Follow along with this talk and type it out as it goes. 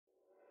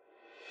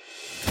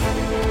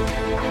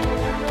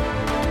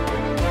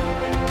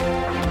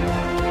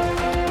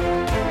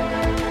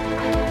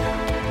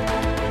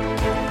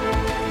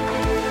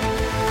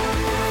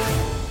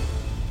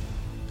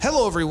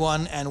Hello,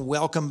 everyone, and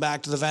welcome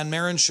back to The Van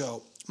Maren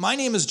Show. My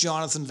name is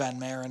Jonathan Van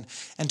Maren,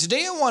 and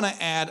today I want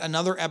to add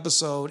another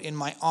episode in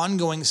my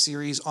ongoing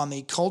series on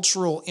the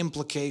cultural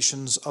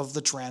implications of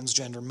the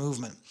transgender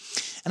movement.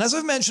 And as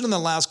I've mentioned in the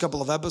last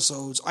couple of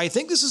episodes, I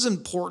think this is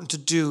important to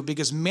do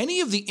because many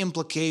of the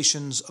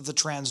implications of the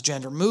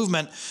transgender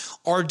movement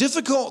are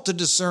difficult to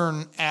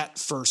discern at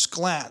first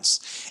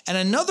glance. And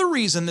another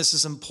reason this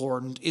is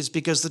important is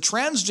because the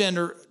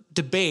transgender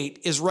debate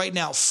is right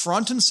now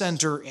front and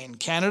center in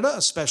Canada,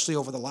 especially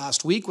over the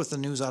last week with the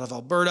news out of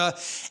Alberta,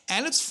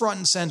 and it's front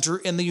and center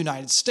in the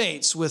United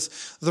States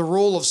with the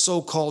role of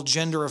so-called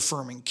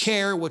gender-affirming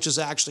care, which is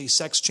actually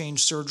sex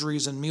change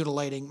surgeries and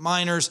mutilating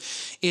minors,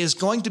 is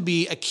going to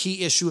be a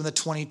key issue in the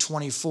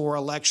 2024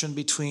 election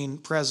between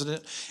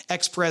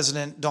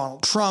ex-President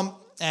Donald Trump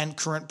and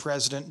current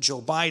President Joe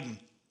Biden.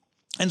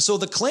 And so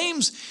the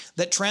claims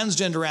that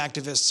transgender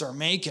activists are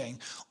making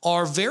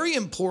are very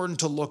important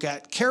to look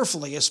at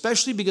carefully,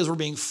 especially because we're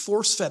being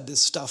force-fed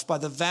this stuff by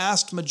the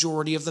vast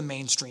majority of the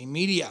mainstream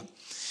media.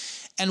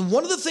 And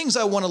one of the things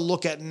I want to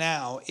look at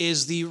now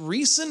is the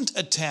recent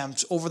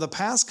attempt over the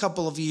past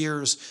couple of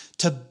years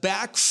to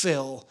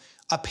backfill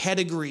a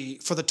pedigree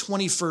for the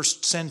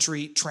 21st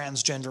century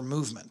transgender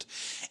movement.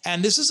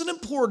 And this is an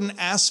important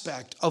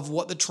aspect of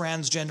what the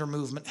transgender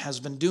movement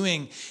has been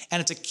doing. And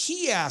it's a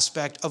key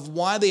aspect of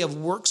why they have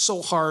worked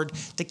so hard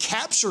to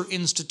capture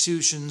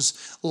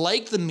institutions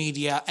like the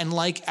media and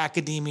like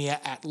academia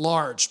at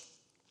large.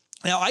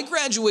 Now, I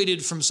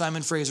graduated from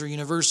Simon Fraser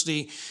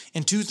University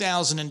in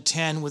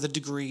 2010 with a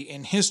degree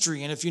in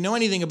history. And if you know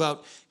anything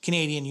about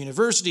Canadian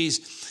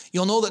universities,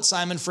 you'll know that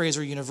Simon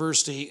Fraser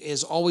University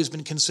has always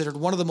been considered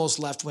one of the most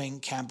left-wing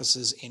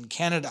campuses in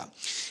Canada.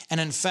 And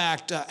in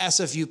fact,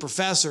 SFU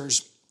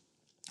professors,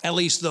 at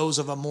least those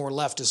of a more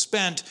leftist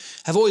bent,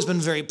 have always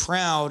been very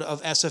proud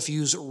of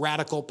SFU's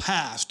radical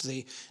past.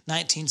 The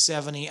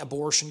 1970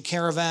 abortion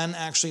caravan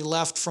actually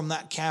left from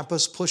that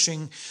campus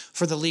pushing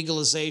for the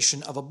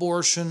legalization of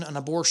abortion. An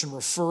abortion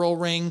referral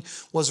ring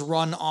was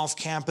run off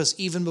campus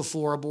even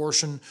before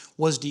abortion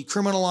was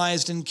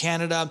decriminalized in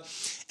Canada.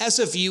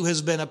 SFU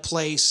has been a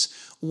place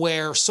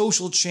where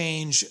social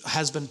change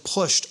has been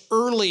pushed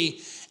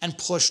early and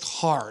pushed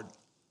hard.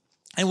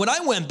 And when I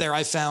went there,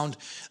 I found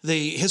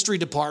the history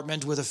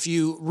department, with a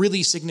few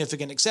really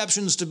significant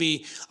exceptions, to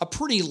be a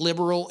pretty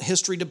liberal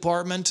history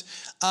department.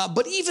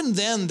 But even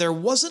then, there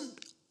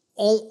wasn't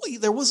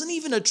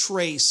even a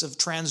trace of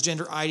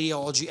transgender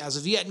ideology as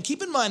of yet. And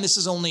keep in mind, this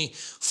is only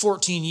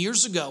 14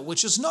 years ago,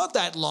 which is not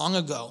that long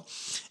ago.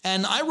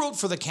 And I wrote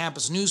for the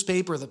campus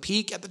newspaper, The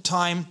Peak, at the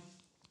time.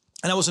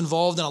 And I was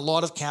involved in a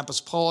lot of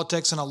campus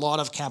politics and a lot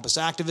of campus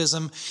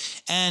activism.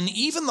 And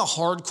even the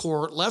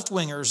hardcore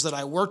left-wingers that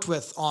I worked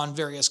with on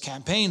various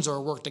campaigns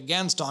or worked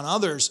against on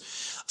others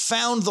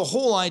found the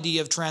whole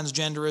idea of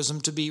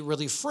transgenderism to be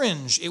really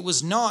fringe. It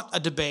was not a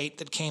debate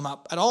that came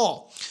up at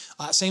all.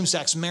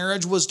 Same-sex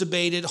marriage was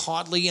debated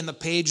hotly in the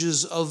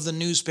pages of the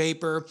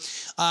newspaper.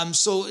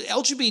 So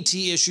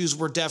LGBT issues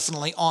were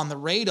definitely on the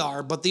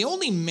radar, but the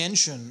only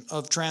mention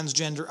of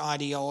transgender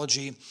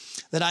ideology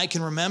that I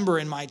can remember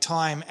in my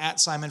time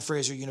at Simon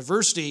Fraser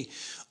University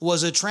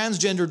was a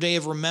Transgender Day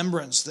of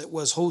Remembrance that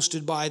was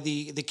hosted by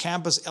the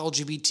campus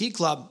LGBT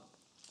club.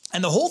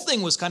 And the whole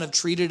thing was kind of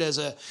treated as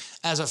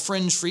a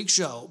fringe freak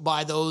show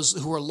by those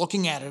who were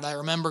looking at it. I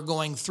remember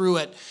going through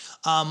it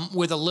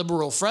with a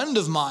liberal friend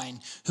of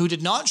mine who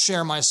did not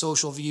share my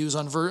social views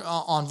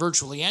on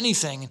virtually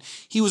anything.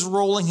 He was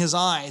rolling his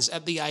eyes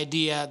at the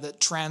idea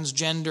that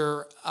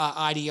transgender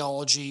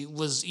ideology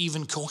was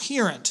even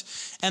coherent.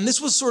 And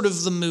this was sort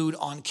of the mood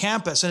on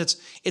campus. And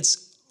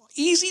it's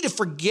easy to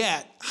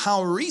forget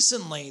how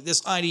recently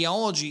this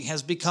ideology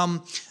has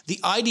become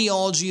the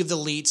ideology of the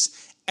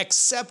elites,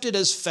 accepted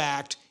as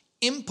fact,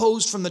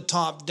 imposed from the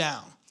top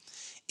down.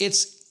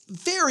 It's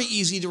very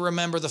easy to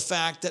remember the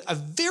fact that a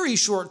very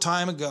short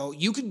time ago,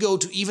 you could go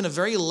to even a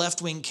very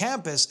left-wing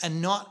campus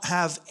and not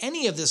have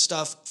any of this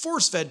stuff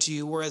force-fed to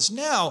you, whereas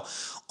now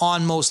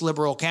on most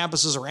liberal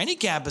campuses or any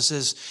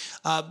campuses,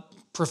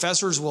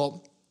 professors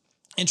will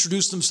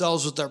introduce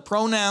themselves with their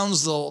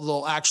pronouns.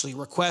 They'll actually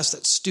request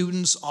that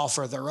students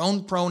offer their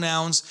own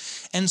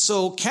pronouns. And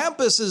so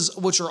campuses,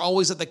 which are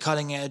always at the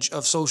cutting edge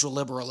of social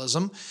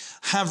liberalism,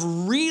 have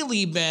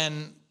really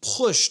been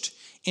pushed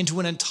into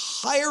an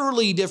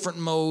entirely different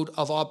mode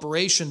of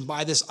operation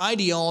by this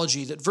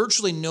ideology that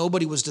virtually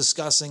nobody was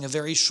discussing a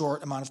very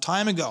short amount of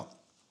time ago.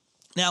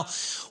 Now,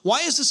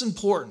 why is this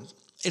important?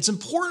 It's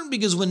important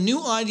because when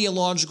new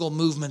ideological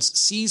movements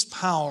seize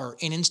power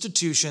in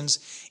institutions,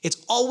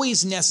 it's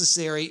always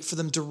necessary for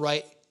them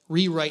to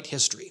rewrite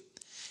history.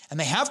 And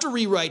they have to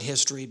rewrite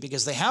history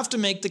because they have to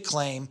make the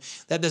claim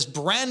that this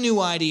brand new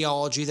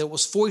ideology that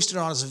was foisted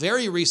on us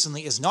very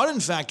recently is not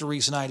in fact a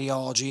recent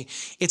ideology.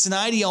 It's an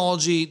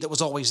ideology that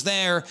was always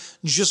there,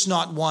 just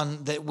not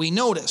one that we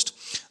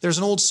noticed. There's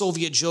an old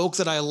Soviet joke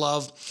that I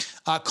love,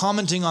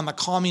 commenting on the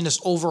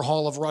communist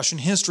overhaul of Russian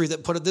history,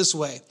 that put it this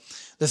way: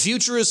 the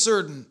future is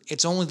certain,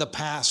 it's only the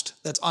past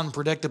that's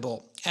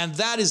unpredictable. And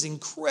that is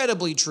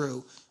incredibly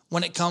true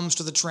when it comes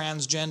to the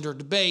transgender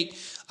debate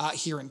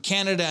here in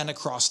Canada and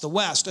across the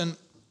West. And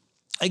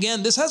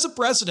again, this has a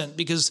precedent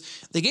because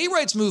the gay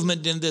rights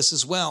movement did this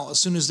as well as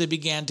soon as they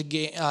began to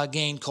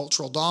gain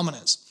cultural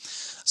dominance.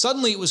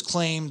 Suddenly it was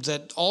claimed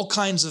that all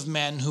kinds of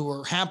men who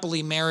were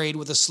happily married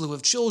with a slew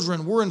of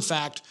children were in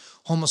fact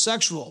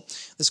homosexual.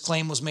 This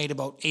claim was made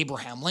about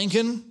Abraham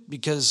Lincoln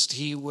because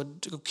he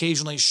would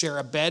occasionally share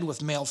a bed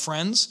with male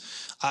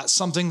friends,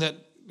 something that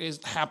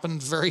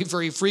happened very,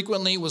 very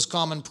frequently, was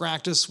common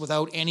practice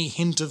without any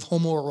hint of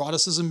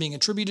homoeroticism being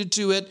attributed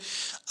to it.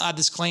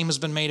 This claim has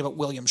been made about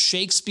William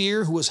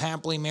Shakespeare, who was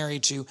happily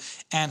married to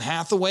Anne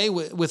Hathaway,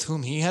 with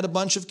whom he had a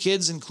bunch of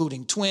kids,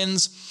 including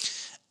twins.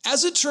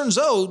 As it turns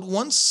out,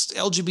 once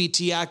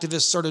LGBT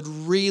activists started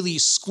really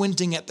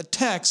squinting at the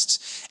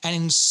texts and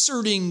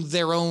inserting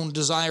their own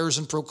desires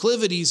and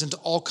proclivities into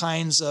all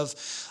kinds of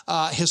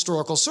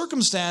historical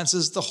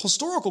circumstances, the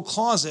historical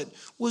closet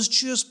was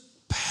just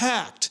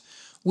packed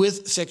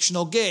with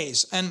fictional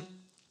gays. And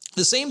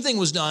the same thing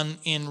was done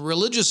in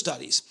religious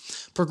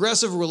studies.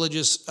 Progressive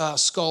religious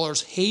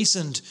scholars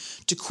hastened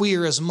to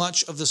queer as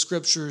much of the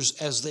scriptures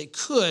as they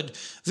could,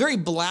 very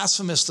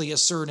blasphemously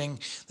asserting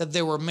that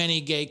there were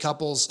many gay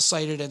couples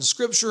cited in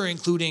scripture,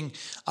 including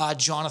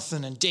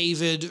Jonathan and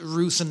David,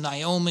 Ruth and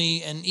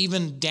Naomi, and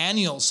even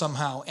Daniel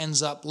somehow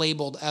ends up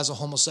labeled as a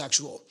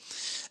homosexual.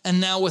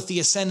 And now with the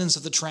ascendance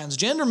of the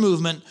transgender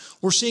movement,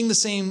 we're seeing the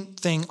same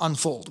thing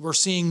unfold. We're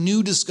seeing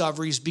new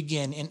discoveries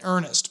begin in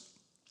earnest.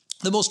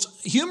 The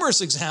most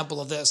humorous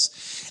example of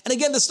this, and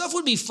again, this stuff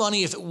would be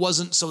funny if it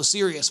wasn't so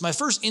serious. My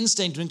first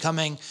instinct when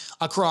coming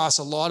across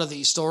a lot of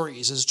these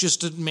stories is just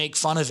to make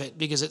fun of it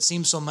because it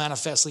seems so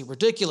manifestly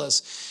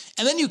ridiculous.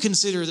 And then you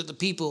consider that the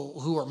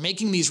people who are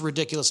making these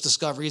ridiculous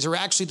discoveries are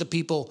actually the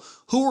people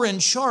who are in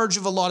charge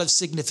of a lot of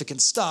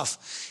significant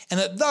stuff, and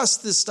that thus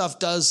this stuff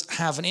does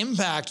have an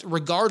impact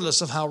regardless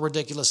of how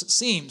ridiculous it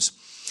seems.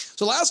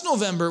 So last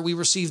November, we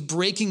received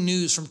breaking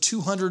news from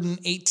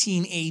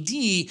 218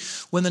 AD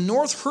when the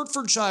North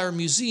Hertfordshire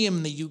Museum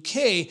in the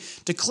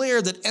UK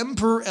declared that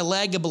Emperor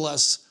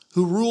Elagabalus,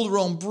 who ruled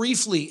Rome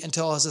briefly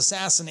until his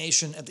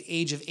assassination at the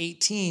age of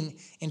 18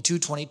 in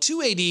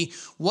 222 AD,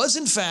 was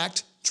in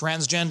fact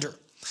transgender.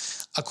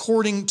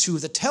 According to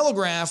The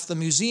Telegraph, the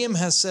museum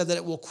has said that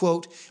it will,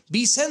 quote,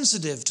 be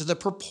sensitive to the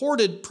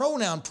purported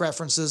pronoun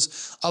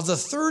preferences of the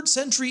 3rd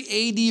century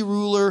AD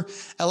ruler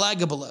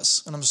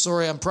Elagabalus. And I'm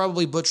sorry, I'm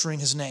probably butchering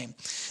his name.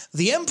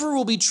 The emperor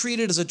will be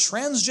treated as a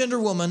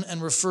transgender woman and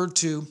referred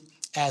to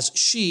as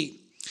she.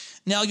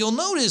 Now, you'll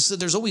notice that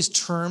there's always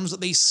terms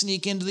that they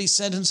sneak into these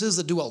sentences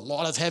that do a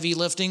lot of heavy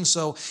lifting.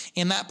 So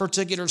in that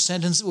particular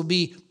sentence, it would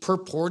be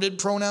purported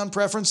pronoun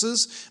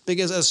preferences,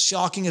 because as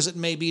shocking as it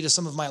may be to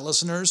some of my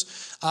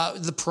listeners,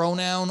 the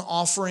pronoun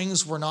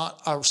offerings were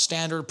not a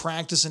standard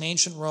practice in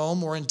ancient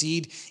Rome or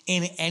indeed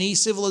in any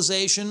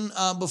civilization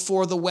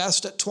before the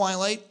West at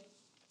twilight.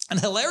 And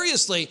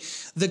hilariously,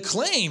 the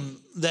claim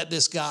that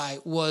this guy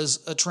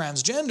was a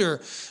transgender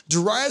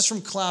derives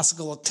from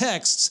classical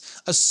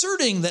texts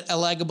asserting that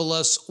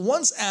Elagabalus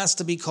once asked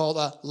to be called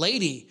a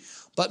lady,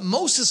 but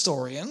most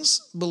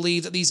historians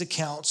believe that these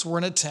accounts were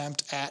an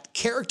attempt at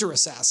character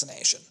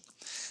assassination.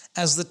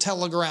 As the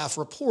Telegraph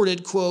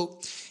reported,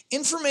 quote,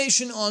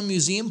 information on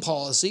museum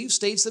policy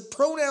states that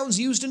pronouns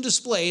used in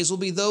displays will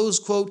be those,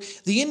 quote,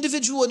 the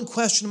individual in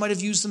question might have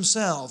used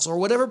themselves, or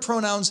whatever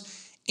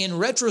pronouns in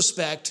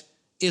retrospect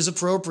is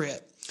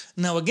appropriate.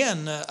 Now,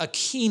 again, a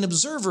keen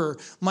observer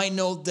might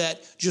note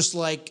that just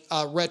like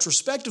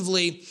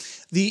retrospectively,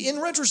 the in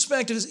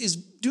retrospect is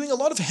doing a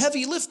lot of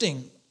heavy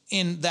lifting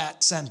in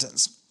that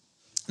sentence.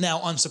 Now,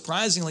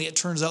 unsurprisingly, it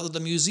turns out that the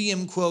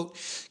museum, quote,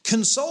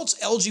 consults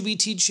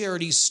LGBT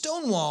charity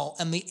Stonewall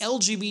and the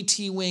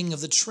LGBT wing of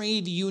the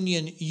trade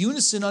union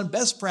Unison on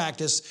best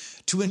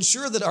practice to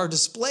ensure that our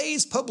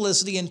displays,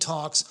 publicity, and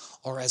talks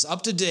are as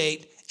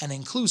up-to-date and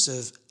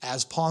inclusive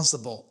as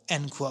possible,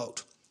 end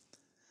quote.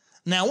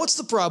 Now, what's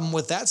the problem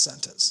with that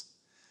sentence?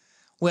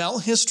 Well,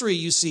 history,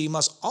 you see,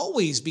 must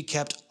always be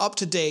kept up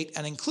to date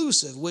and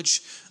inclusive,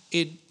 which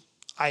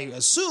I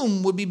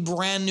assume would be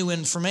brand new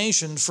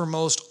information for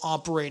most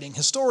operating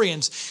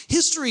historians.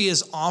 History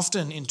is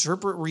often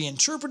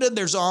reinterpreted.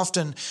 There's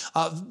often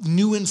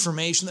new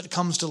information that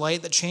comes to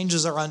light that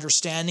changes our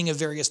understanding of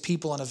various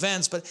people and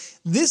events, but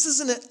this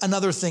isn't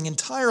another thing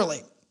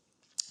entirely.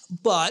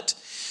 But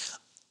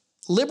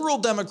Liberal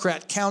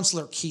Democrat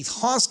Councillor Keith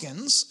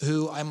Hoskins,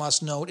 who I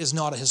must note is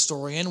not a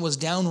historian, was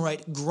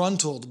downright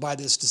gruntled by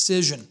this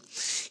decision.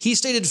 He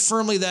stated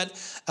firmly that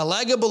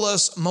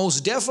Elagabalus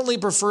most definitely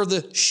preferred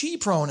the she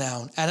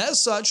pronoun, and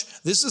as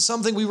such, this is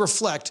something we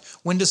reflect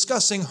when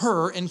discussing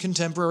her in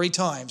contemporary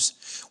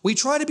times. We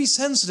try to be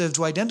sensitive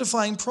to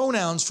identifying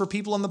pronouns for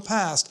people in the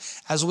past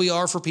as we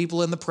are for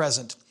people in the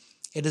present.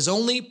 It is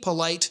only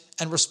polite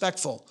and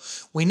respectful.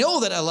 We know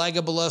that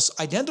Elagabalus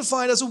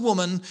identified as a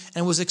woman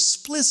and was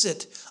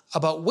explicit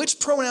about which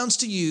pronouns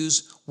to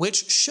use,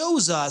 which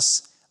shows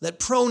us that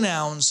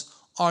pronouns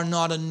are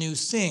not a new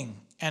thing,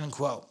 end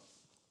quote.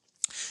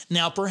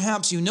 Now,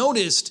 perhaps you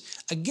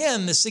noticed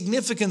Again, the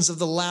significance of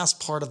the last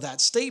part of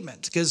that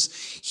statement, because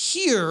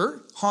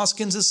here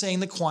Hoskins is saying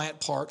the quiet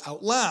part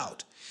out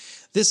loud.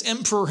 This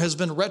emperor has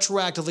been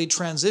retroactively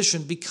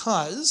transitioned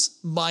because,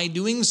 by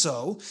doing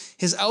so,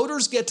 his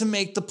outers get to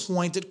make the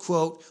point that,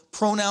 quote,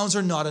 pronouns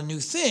are not a new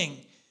thing,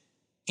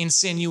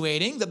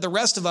 insinuating that the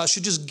rest of us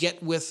should just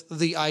get with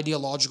the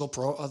ideological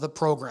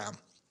program.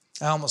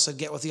 I almost said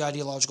get with the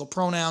ideological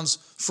pronouns.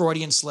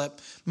 Freudian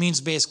slip,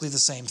 means basically the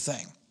same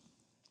thing.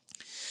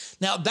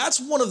 Now, that's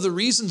one of the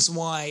reasons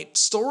why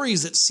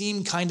stories that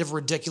seem kind of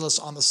ridiculous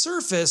on the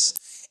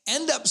surface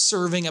end up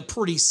serving a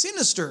pretty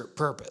sinister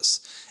purpose.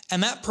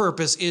 And that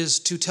purpose is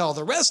to tell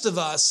the rest of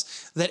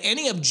us that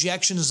any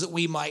objections that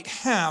we might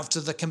have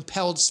to the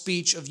compelled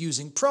speech of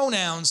using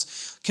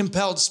pronouns,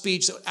 compelled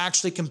speech that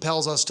actually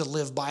compels us to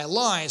live by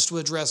lies, to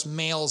address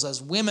males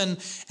as women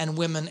and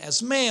women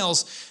as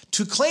males,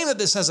 to claim that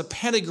this has a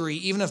pedigree,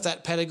 even if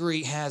that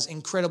pedigree has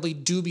incredibly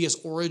dubious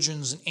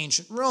origins in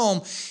ancient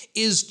Rome,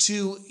 is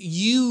to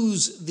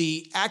use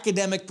the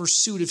academic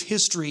pursuit of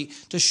history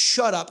to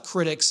shut up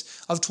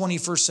critics of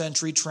 21st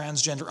century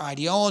transgender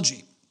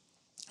ideology.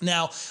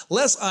 Now,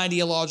 less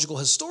ideological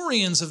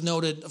historians have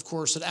noted, of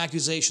course, that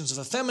accusations of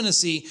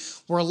effeminacy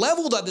were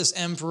leveled at this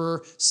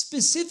emperor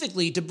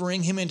specifically to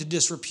bring him into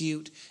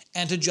disrepute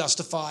and to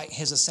justify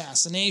his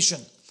assassination.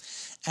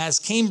 As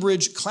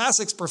Cambridge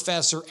classics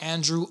professor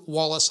Andrew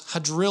Wallace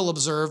Hadrill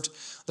observed,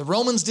 the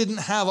Romans didn't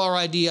have our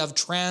idea of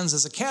trans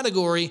as a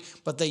category,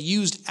 but they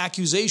used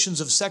accusations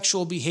of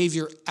sexual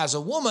behavior as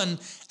a woman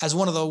as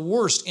one of the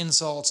worst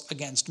insults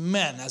against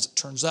men. As it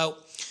turns out,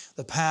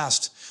 the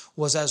past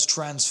was as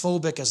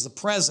transphobic as the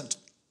present.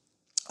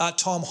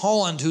 Tom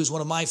Holland, who's one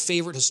of my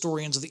favorite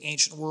historians of the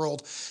ancient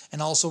world, and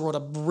also wrote a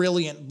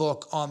brilliant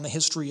book on the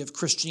history of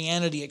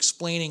Christianity,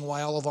 explaining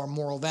why all of our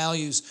moral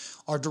values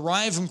are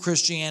derived from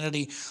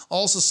Christianity,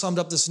 also summed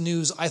up this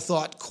news, I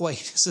thought,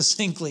 quite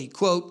succinctly.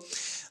 Quote,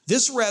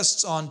 "This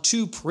rests on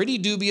two pretty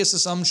dubious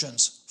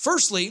assumptions.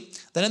 Firstly,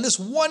 that in this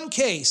one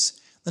case,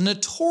 the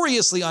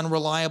notoriously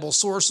unreliable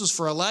sources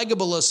for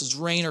Elagabalus's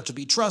reign are to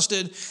be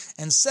trusted,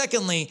 and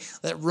secondly,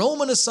 that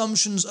Roman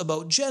assumptions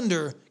about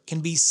gender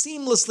can be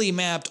seamlessly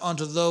mapped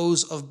onto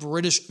those of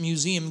British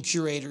museum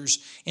curators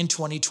in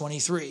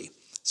 2023.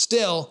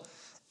 Still,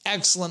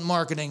 excellent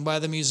marketing by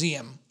the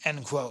museum,"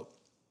 end quote.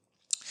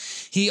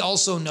 He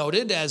also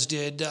noted, as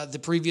did the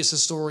previous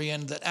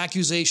historian, that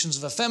accusations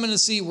of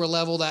effeminacy were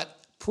leveled at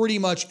pretty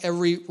much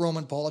every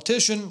Roman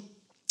politician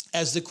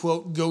as the,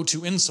 quote,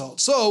 go-to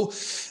insult. So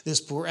this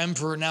poor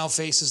emperor now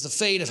faces the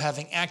fate of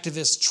having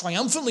activists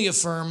triumphantly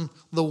affirm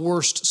the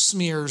worst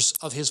smears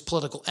of his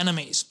political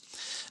enemies.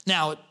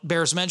 Now, it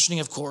bears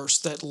mentioning, of course,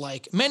 that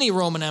like many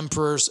Roman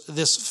emperors,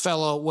 this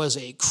fellow was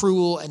a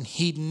cruel and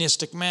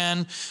hedonistic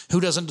man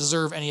who doesn't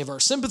deserve any of our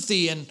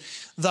sympathy, and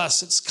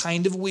thus it's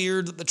kind of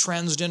weird that the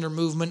transgender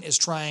movement is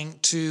trying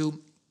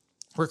to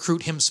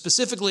recruit him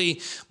specifically,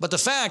 but the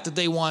fact that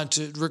they want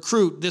to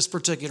recruit this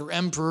particular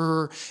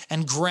emperor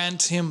and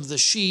grant him the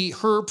she,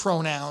 her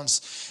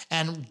pronouns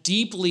and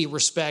deeply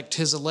respect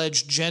his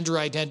alleged gender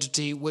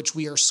identity, which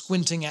we are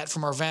squinting at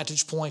from our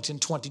vantage point in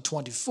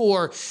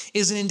 2024,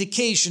 is an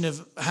indication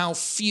of how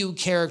few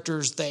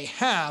characters they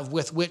have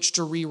with which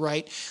to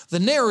rewrite the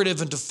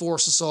narrative and to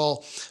force us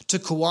all to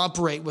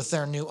cooperate with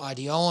their new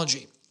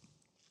ideology.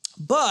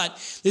 But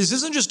this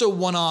isn't just a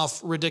one-off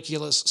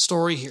ridiculous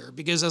story here,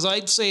 because as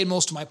I say in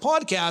most of my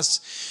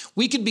podcasts,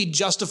 we could be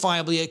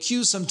justifiably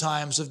accused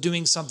sometimes of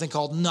doing something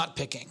called nut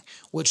picking,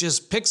 which is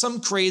pick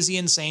some crazy,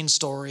 insane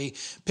story,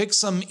 pick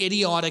some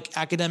idiotic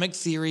academic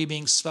theory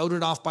being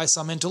spouted off by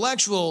some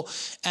intellectual,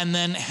 and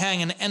then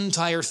hang an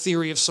entire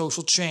theory of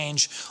social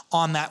change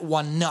on that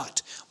one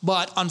nut.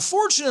 But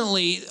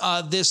unfortunately,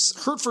 this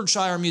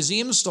Hertfordshire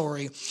museum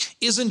story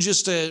isn't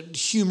just a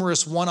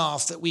humorous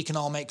one-off that we can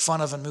all make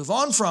fun of and move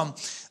on from.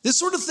 This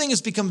sort of thing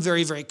has become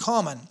very, very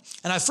common.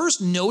 And I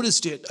first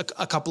noticed it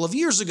a couple of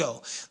years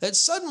ago, that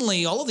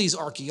suddenly all of these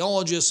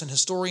archaeologists and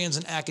historians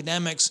and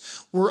academics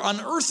were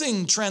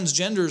unearthing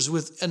transgenders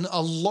with an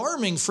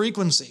alarming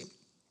frequency.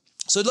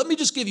 So let me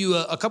just give you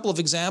a couple of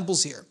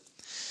examples here.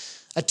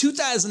 A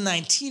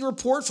 2019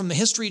 report from the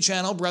History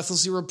Channel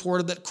breathlessly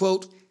reported that,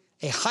 quote,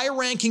 a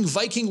high-ranking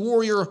Viking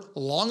warrior,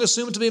 long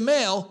assumed to be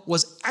male,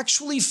 was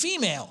actually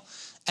female,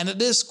 and that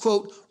this,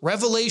 quote,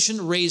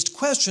 revelation raised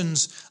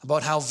questions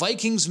about how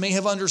Vikings may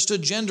have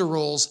understood gender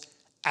roles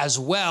as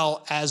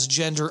well as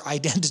gender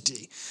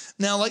identity.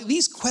 Now, like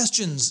these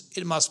questions,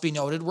 it must be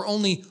noted, were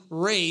only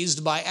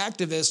raised by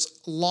activists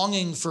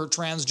longing for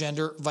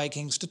transgender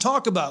Vikings to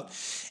talk about.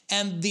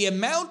 And the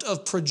amount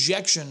of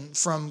projection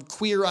from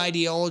queer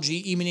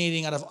ideology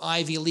emanating out of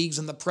Ivy Leagues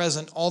in the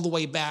present all the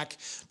way back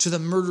to the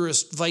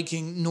murderous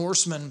Viking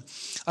Norsemen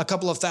a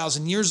couple of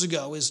thousand years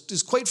ago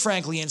is quite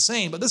frankly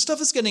insane. But this stuff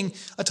is getting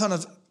a ton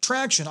of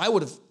traction. I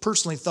would have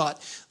personally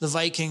thought the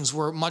Vikings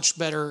were much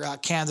better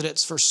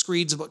candidates for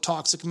screeds about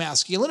toxic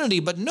masculinity,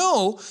 but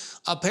no,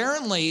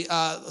 apparently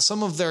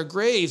some of their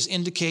graves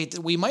indicate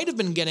that we might have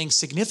been getting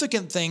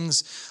significant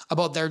things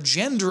about their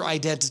gender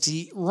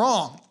identity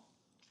wrong.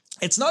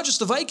 It's not just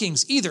the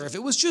Vikings either. If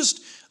it was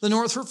just the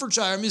North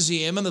Hertfordshire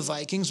Museum and the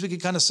Vikings, we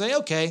could kind of say,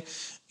 okay,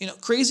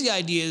 crazy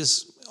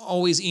ideas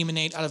always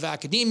emanate out of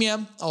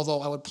academia,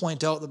 although I would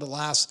point out that the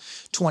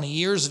last 20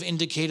 years have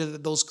indicated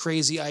that those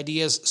crazy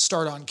ideas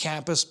start on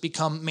campus,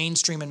 become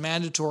mainstream and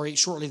mandatory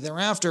shortly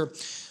thereafter.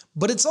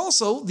 But it's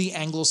also the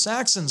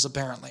Anglo-Saxons,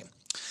 apparently.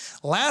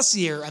 Last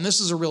year, and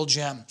this is a real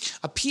gem,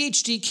 a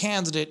PhD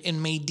candidate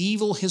in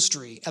medieval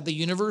history at the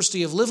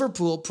University of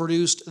Liverpool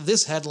produced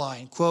this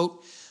headline,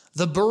 quote,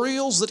 "The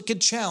burials that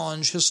could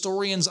challenge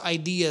historians'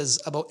 ideas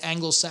about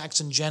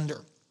Anglo-Saxon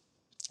gender."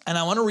 And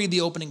I want to read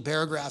the opening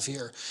paragraph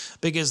here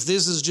because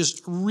this is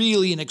just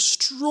really an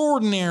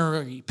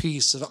extraordinary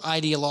piece of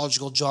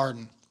ideological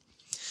jargon.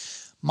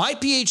 My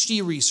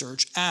PhD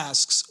research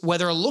asks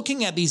whether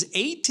looking at these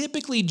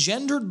atypically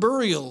gendered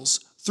burials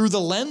through the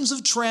lens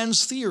of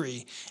trans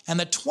theory and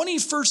the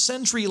 21st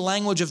century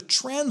language of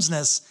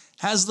transness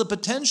has the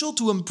potential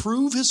to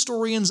improve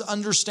historians'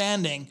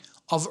 understanding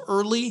of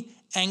early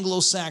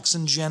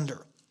Anglo-Saxon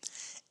gender.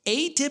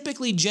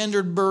 Atypically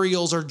gendered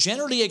burials are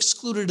generally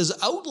excluded as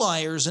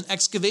outliers in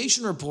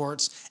excavation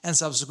reports and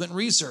subsequent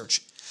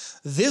research.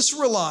 This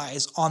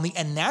relies on the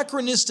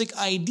anachronistic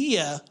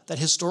idea that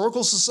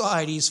historical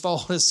societies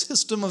followed a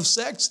system of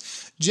sex,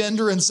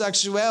 gender, and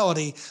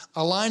sexuality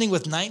aligning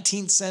with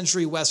 19th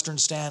century Western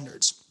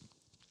standards.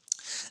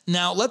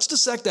 Now, let's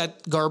dissect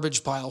that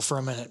garbage pile for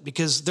a minute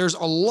because there's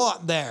a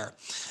lot there.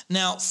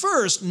 Now,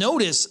 first,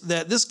 notice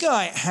that this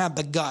guy had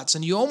the guts,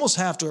 and you almost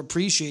have to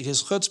appreciate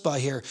his chutzpah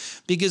here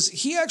because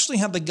he actually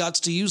had the guts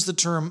to use the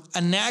term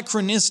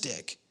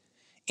anachronistic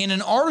in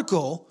an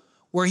article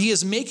where he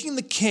is making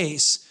the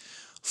case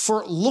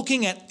for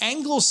looking at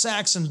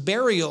Anglo-Saxon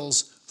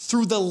burials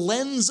through the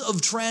lens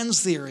of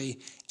trans theory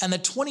and the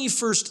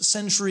 21st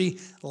century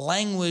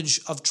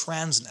language of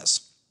transness.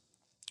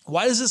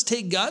 Why does this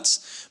take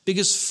guts?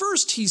 Because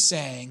first he's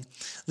saying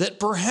that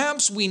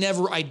perhaps we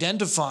never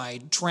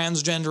identified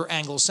transgender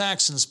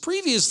Anglo-Saxons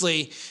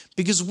previously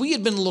because we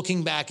had been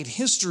looking back at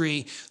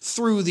history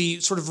through the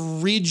sort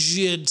of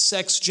rigid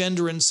sex,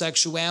 gender, and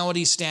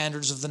sexuality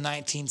standards of the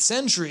 19th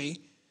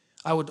century.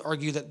 I would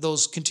argue that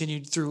those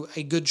continued through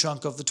a good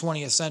chunk of the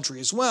 20th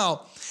century as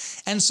well.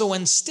 And so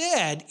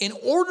instead, in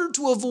order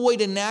to avoid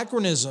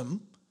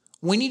anachronism,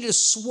 we need to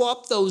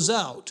swap those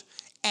out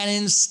and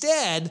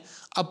instead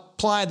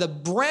apply the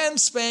brand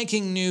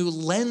spanking new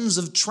lens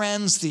of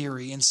trans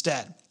theory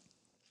instead.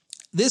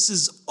 This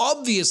is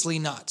obviously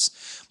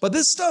nuts, but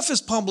this stuff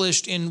is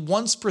published in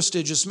once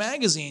prestigious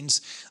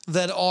magazines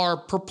that are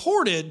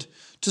purported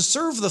to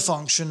serve the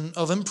function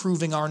of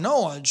improving our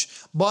knowledge,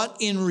 but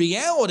in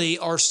reality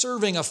are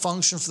serving a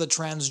function for the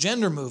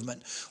transgender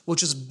movement,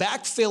 which is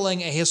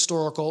backfilling a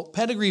historical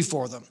pedigree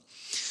for them.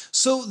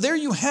 So there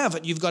you have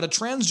it. You've got a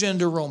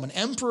transgender Roman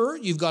emperor.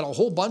 You've got a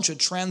whole bunch of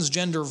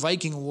transgender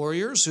Viking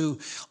warriors who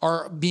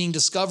are being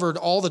discovered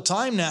all the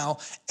time now.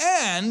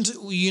 And,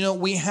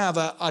 we have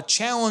a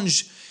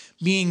challenge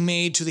being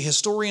made to the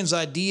historians'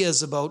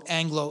 ideas about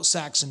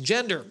Anglo-Saxon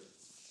gender,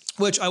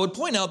 which I would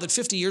point out that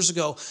 50 years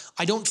ago,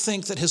 I don't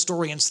think that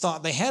historians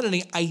thought they had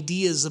any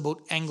ideas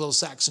about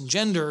Anglo-Saxon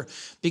gender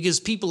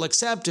because people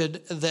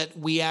accepted that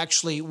we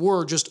actually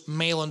were just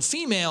male and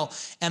female,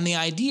 and the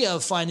idea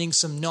of finding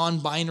some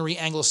non-binary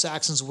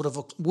Anglo-Saxons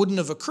wouldn't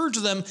have occurred to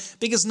them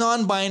because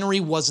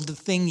non-binary wasn't a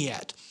thing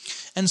yet.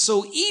 And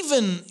so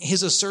even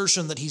his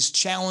assertion that he's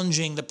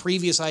challenging the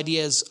previous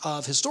ideas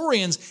of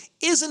historians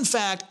is in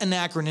fact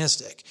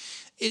anachronistic.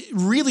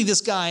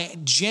 This guy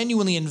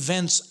genuinely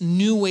invents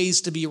new ways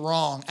to be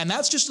wrong. And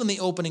that's just in the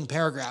opening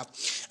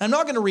paragraph. And I'm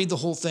not going to read the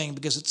whole thing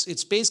because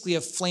it's basically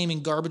a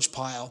flaming garbage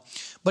pile.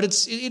 But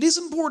it is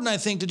important, I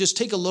think, to just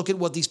take a look at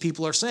what these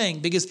people are saying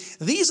because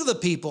these are the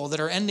people that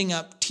are ending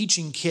up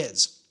teaching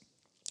kids.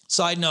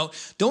 Side note,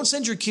 don't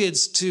send your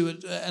kids to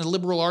a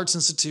liberal arts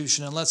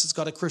institution unless it's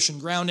got a Christian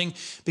grounding,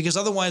 because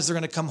otherwise they're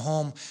going to come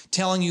home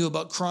telling you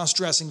about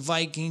cross-dressing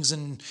Vikings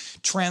and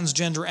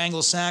transgender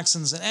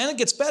Anglo-Saxons, and it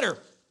gets better.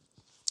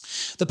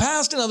 The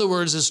past, in other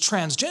words, is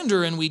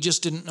transgender, and we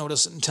just didn't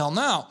notice it until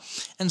now.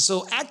 And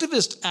so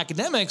activist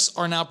academics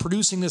are now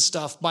producing this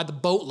stuff by the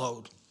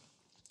boatload.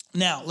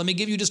 Now, let me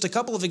give you just a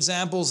couple of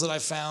examples that I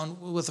found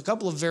with a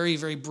couple of very,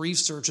 very brief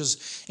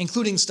searches,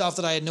 including stuff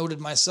that I had noted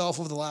myself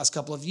over the last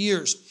couple of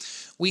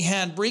years. We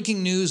had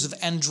breaking news of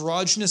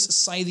androgynous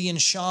Scythian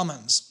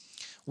shamans,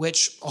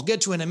 which I'll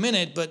get to in a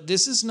minute, but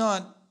this is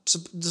not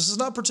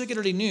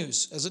particularly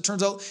news. As it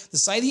turns out, the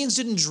Scythians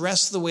didn't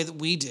dress the way that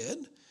we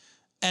did.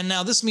 And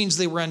now this means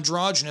they were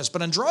androgynous,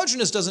 but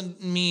androgynous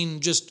doesn't mean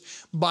just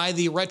by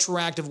the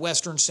retroactive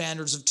Western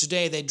standards of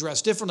today they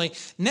dress differently.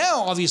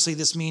 Now, obviously,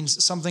 this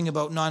means something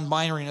about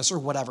non-binariness or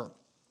whatever.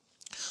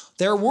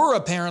 There were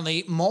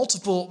apparently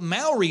multiple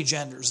Maori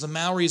genders. The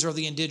Maoris are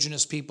the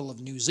indigenous people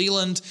of New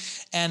Zealand,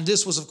 and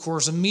this was, of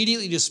course,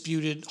 immediately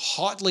disputed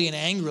hotly and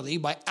angrily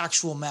by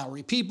actual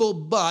Maori people,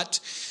 but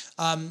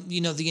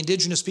the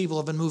indigenous people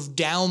have been moved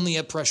down the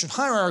oppression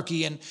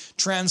hierarchy, and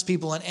trans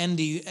people and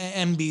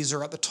MBs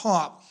are at the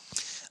top.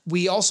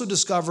 We also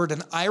discovered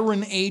an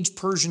Iron Age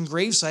Persian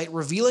gravesite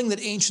revealing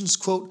that ancients,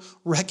 quote,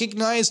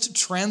 recognized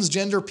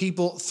transgender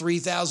people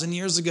 3,000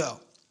 years ago.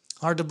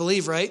 Hard to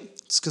believe, right?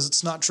 It's because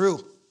it's not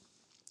true.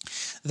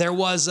 There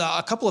was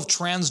a couple of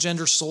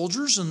transgender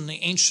soldiers in the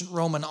ancient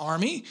Roman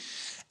army,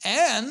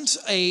 and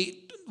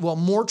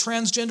more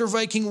transgender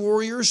Viking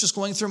warriors, just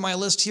going through my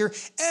list here,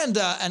 and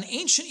an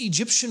ancient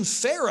Egyptian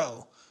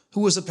pharaoh who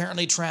was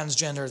apparently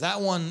transgender.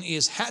 That one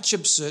is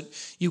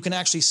Hatshepsut. You can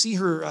actually see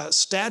her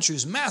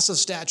statues, massive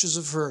statues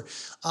of her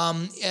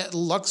at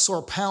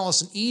Luxor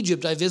Palace in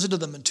Egypt. I visited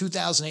them in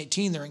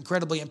 2018. They're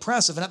incredibly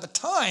impressive. And at the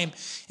time,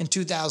 in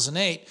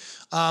 2008,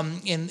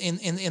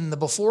 in the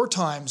before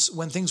times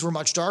when things were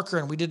much darker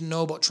and we didn't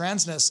know about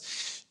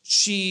transness,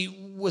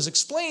 she was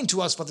explained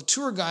to us by the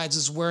tour guides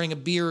as wearing a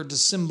beard to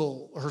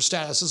symbol her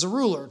status as a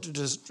ruler, to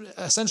just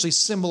essentially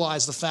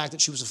symbolize the fact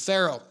that she was a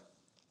pharaoh.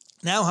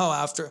 Now,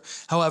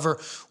 however,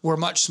 we're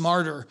much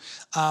smarter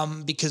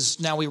because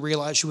now we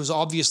realize she was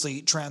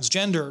obviously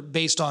transgender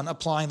based on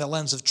applying the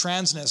lens of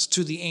transness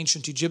to the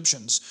ancient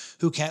Egyptians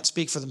who can't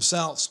speak for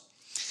themselves.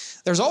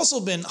 There's also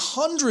been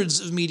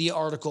hundreds of media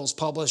articles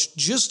published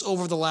just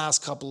over the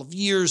last couple of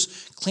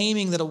years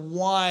claiming that a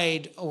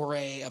wide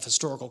array of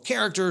historical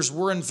characters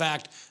were in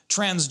fact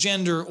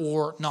transgender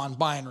or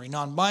non-binary.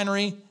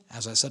 Non-binary,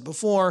 as I said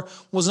before,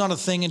 was not a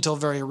thing until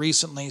very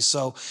recently,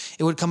 so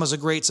it would come as a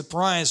great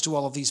surprise to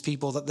all of these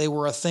people that they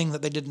were a thing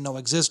that they didn't know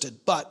existed.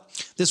 But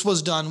this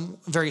was done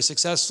very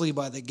successfully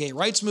by the gay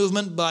rights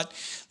movement, but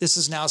this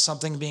is now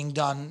something being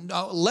done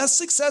less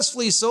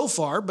successfully so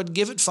far, but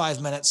give it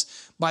 5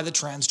 minutes, by the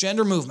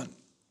transgender movement.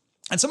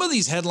 And some of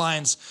these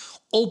headlines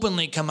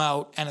openly come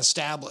out and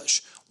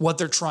establish what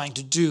they're trying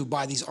to do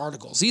by these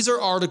articles. These are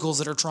articles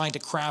that are trying to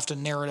craft a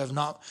narrative,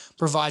 not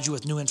provide you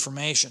with new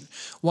information.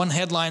 One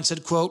headline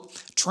said, quote,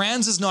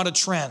 "Trans is not a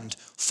trend.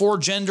 4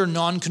 gender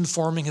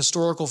non-conforming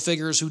historical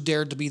figures who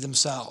dared to be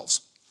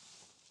themselves."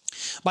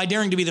 By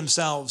daring to be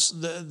themselves,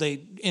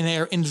 they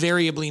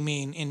invariably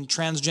mean, in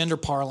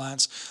transgender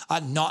parlance,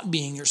 not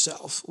being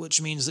yourself,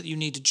 which means that you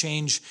need to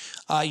change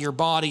your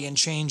body and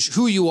change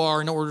who you are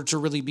in order to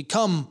really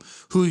become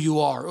who you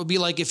are. It would be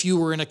like if you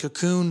were in a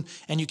cocoon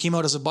and you came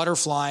out as a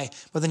butterfly,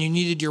 but then you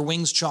needed your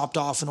wings chopped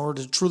off in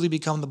order to truly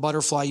become the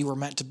butterfly you were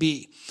meant to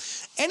be.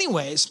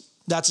 Anyways,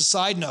 that's a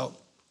side note.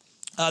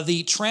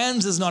 The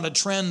trans is not a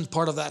trend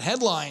part of that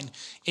headline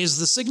is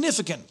the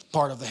significant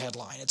part of the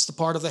headline. It's the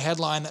part of the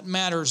headline that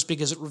matters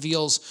because it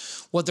reveals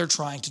what they're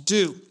trying to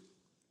do.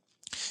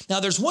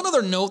 Now, there's one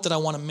other note that I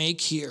want to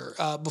make here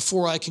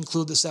before I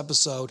conclude this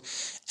episode,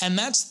 and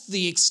that's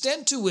the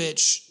extent to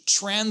which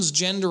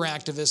transgender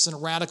activists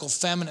and radical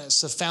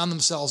feminists have found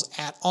themselves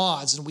at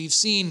odds. And we've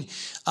seen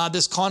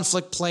this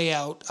conflict play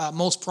out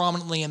most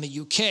prominently in the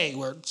UK,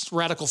 where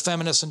radical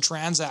feminists and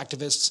trans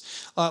activists,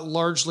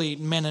 largely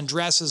men in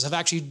dresses, have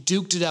actually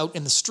duked it out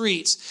in the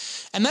streets.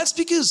 And that's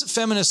because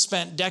feminists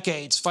spent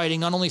decades fighting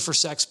not only for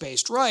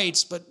sex-based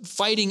rights, but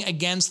fighting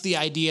against the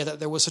idea that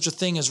there was such a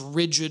thing as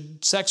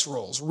rigid sex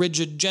roles,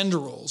 rigid gender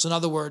roles. In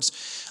other words,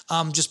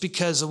 just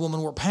because a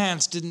woman wore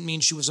pants didn't mean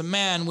she was a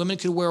man. Women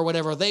could wear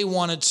whatever they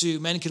wanted to.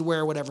 Men could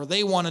wear whatever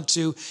they wanted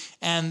to.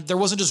 And there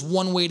wasn't just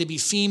one way to be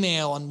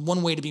female and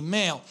one way to be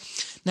male.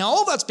 Now,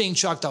 all that's being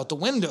chucked out the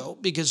window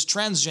because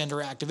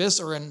transgender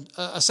activists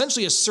are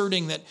essentially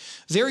asserting that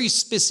very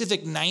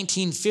specific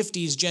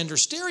 1950s gender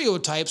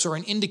stereotypes are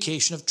an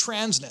indication of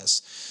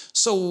transness.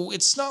 So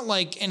it's not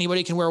like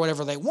anybody can wear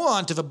whatever they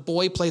want. If a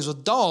boy plays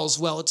with dolls,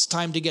 well, it's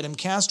time to get him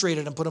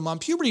castrated and put him on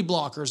puberty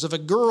blockers. If a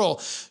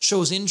girl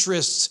shows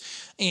interests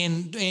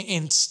in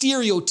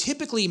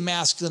stereotypically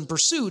masculine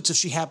pursuits, if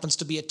she happens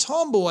to be a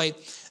tomboy,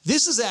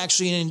 this is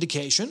actually an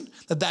indication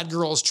that that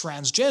girl is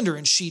transgender,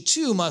 and she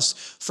too must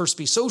first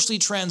be socially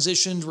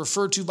transitioned,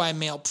 referred to by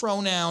male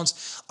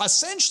pronouns,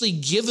 essentially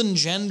given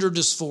gender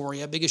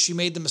dysphoria because she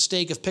made the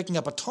mistake of picking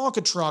up a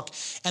Tonka truck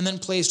and then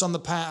placed on the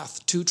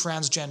path to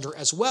transgender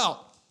as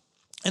well.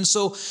 And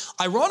so,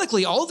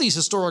 ironically, all of these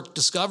historic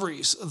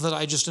discoveries that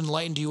I just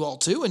enlightened you all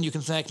to, and you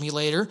can thank me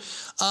later,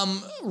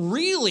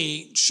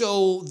 really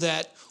show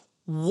that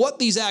what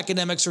these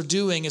academics are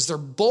doing is they're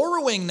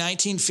borrowing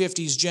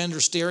 1950s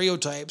gender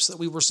stereotypes that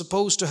we were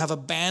supposed to have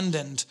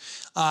abandoned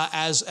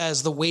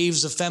as the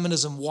waves of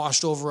feminism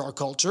washed over our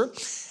culture.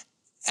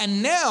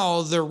 And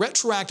now they're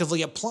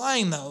retroactively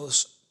applying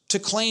those to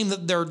claim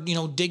that they're,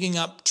 digging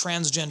up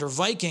transgender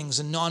Vikings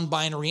and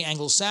non-binary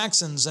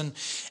Anglo-Saxons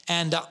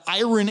and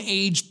Iron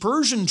Age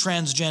Persian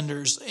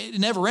transgenders. It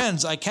never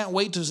ends. I can't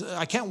wait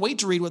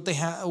to read what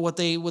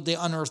they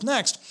unearth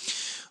next.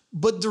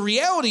 But the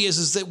reality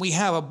is that we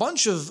have a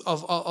bunch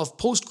of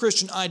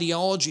post-Christian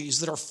ideologies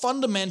that are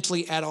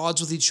fundamentally at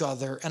odds with each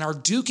other and are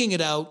duking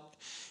it out.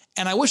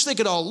 And I wish they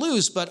could all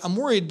lose, but I'm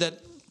worried that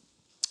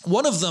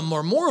one of them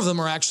or more of them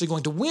are actually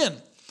going to win.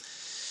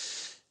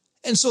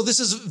 And so this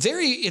is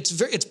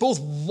it's both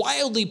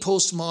wildly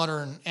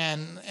postmodern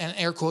and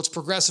air quotes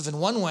progressive in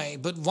one way,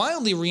 but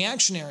wildly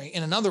reactionary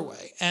in another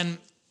way. And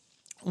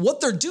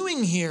what they're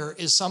doing here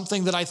is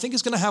something that I think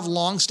is going to have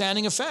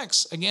long-standing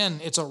effects. Again,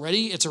 it's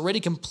already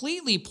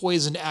completely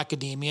poisoned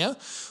academia,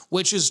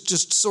 which is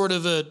just sort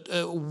of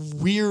a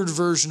weird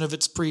version of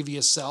its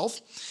previous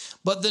self.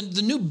 But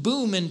the new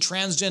boom in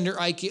transgender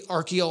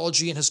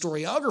archaeology and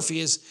historiography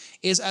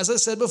is, as I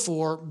said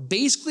before,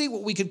 basically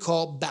what we could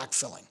call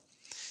backfilling.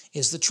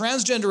 Is the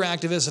transgender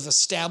activists have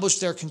established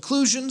their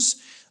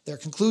conclusions. Their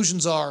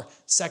conclusions are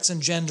sex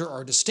and gender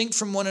are distinct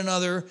from one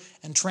another,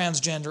 and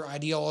transgender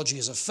ideology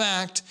is a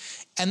fact.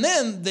 And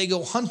then they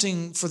go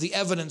hunting for the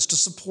evidence to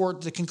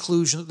support the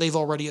conclusion that they've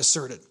already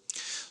asserted.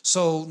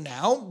 So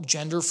now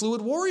gender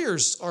fluid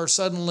warriors are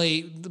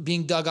suddenly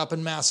being dug up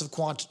in massive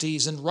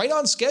quantities and right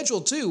on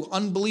schedule too.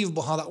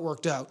 Unbelievable how that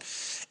worked out.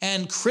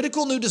 And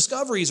critical new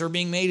discoveries are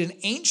being made in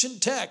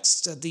ancient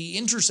texts at the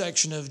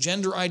intersection of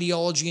gender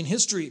ideology and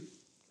history.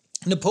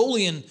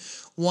 Napoleon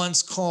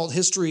once called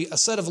history a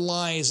set of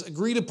lies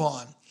agreed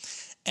upon.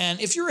 And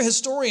if you're a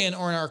historian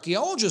or an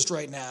archaeologist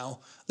right now,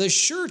 the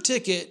sure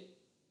ticket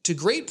to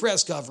great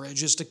press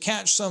coverage is to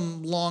catch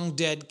some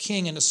long-dead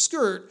king in a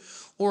skirt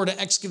or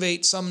to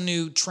excavate some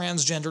new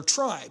transgender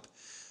tribe.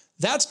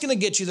 That's going to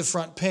get you the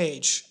front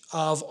page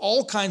of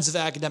all kinds of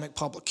academic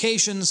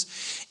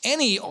publications.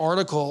 Any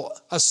article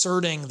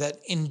asserting that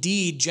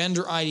indeed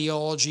gender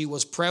ideology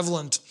was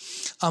prevalent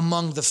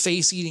among the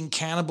face-eating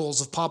cannibals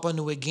of Papua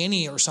New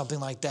Guinea or something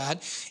like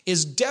that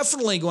is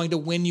definitely going to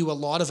win you a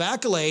lot of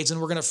accolades,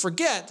 and we're going to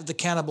forget that the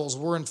cannibals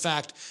were in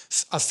fact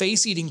a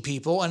face-eating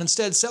people and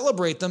instead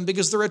celebrate them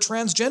because they're a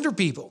transgender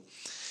people.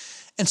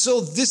 And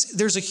so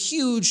there's a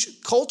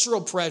huge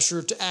cultural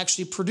pressure to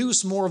actually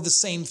produce more of the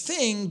same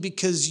thing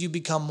because you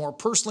become more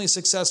personally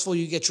successful.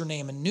 You get your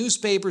name in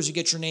newspapers, you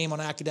get your name on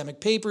academic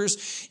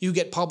papers, you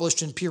get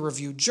published in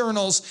peer-reviewed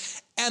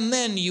journals, and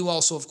then you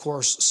also, of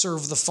course,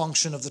 serve the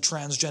function of the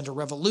transgender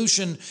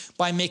revolution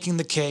by making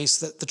the case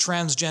that the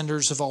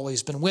transgenders have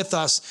always been with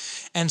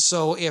us. And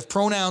so if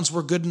pronouns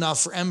were good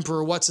enough for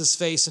Emperor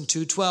What's-His-Face in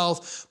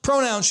 212,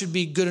 pronouns should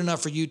be good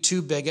enough for you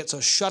too, bigot, so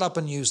shut up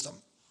and use them.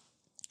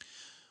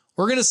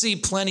 We're going to see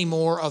plenty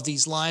more of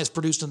these lies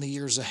produced in the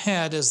years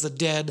ahead as the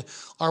dead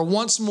are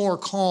once more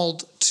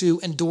called to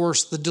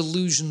endorse the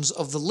delusions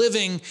of the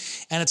living.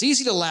 And it's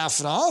easy to laugh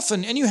it off,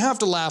 and you have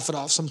to laugh it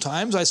off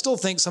sometimes. I still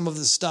think some of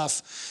this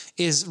stuff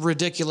is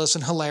ridiculous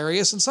and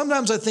hilarious, and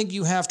sometimes I think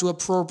you have to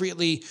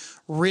appropriately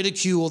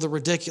ridicule the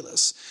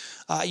ridiculous.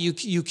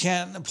 You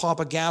can't pop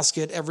a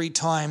gasket every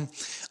time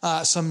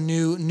some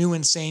new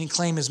insane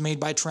claim is made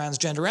by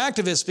transgender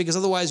activists, because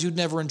otherwise you'd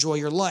never enjoy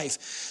your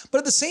life. But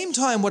at the same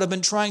time, what I've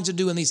been trying to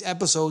do in these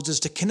episodes is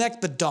to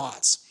connect the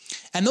dots.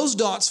 And those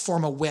dots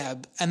form a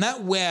web, and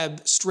that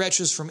web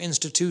stretches from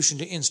institution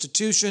to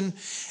institution,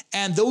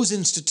 and those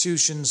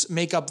institutions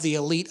make up the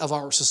elite of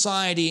our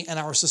society, and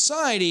our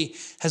society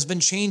has been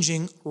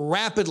changing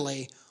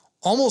rapidly,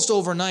 almost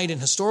overnight in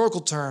historical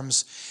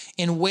terms,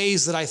 in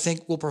ways that I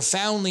think will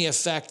profoundly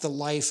affect the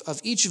life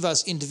of each of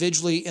us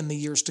individually in the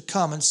years to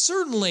come, and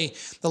certainly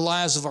the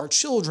lives of our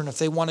children if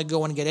they want to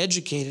go and get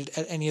educated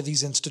at any of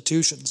these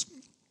institutions.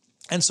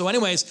 And so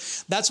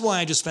anyways, that's why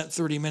I just spent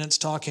 30 minutes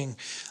talking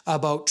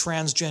about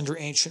transgender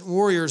ancient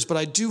warriors, but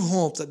I do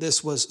hope that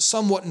this was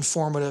somewhat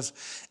informative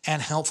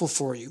and helpful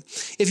for you.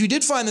 If you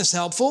did find this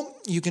helpful,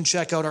 you can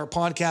check out our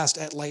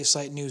podcast at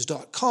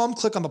lifesitenews.com.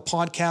 Click on the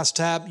podcast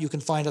tab. You can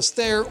find us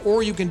there,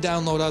 or you can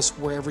download us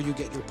wherever you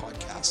get your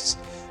podcasts.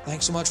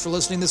 Thanks so much for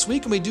listening this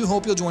week, and we do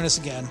hope you'll join us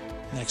again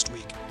next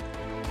week.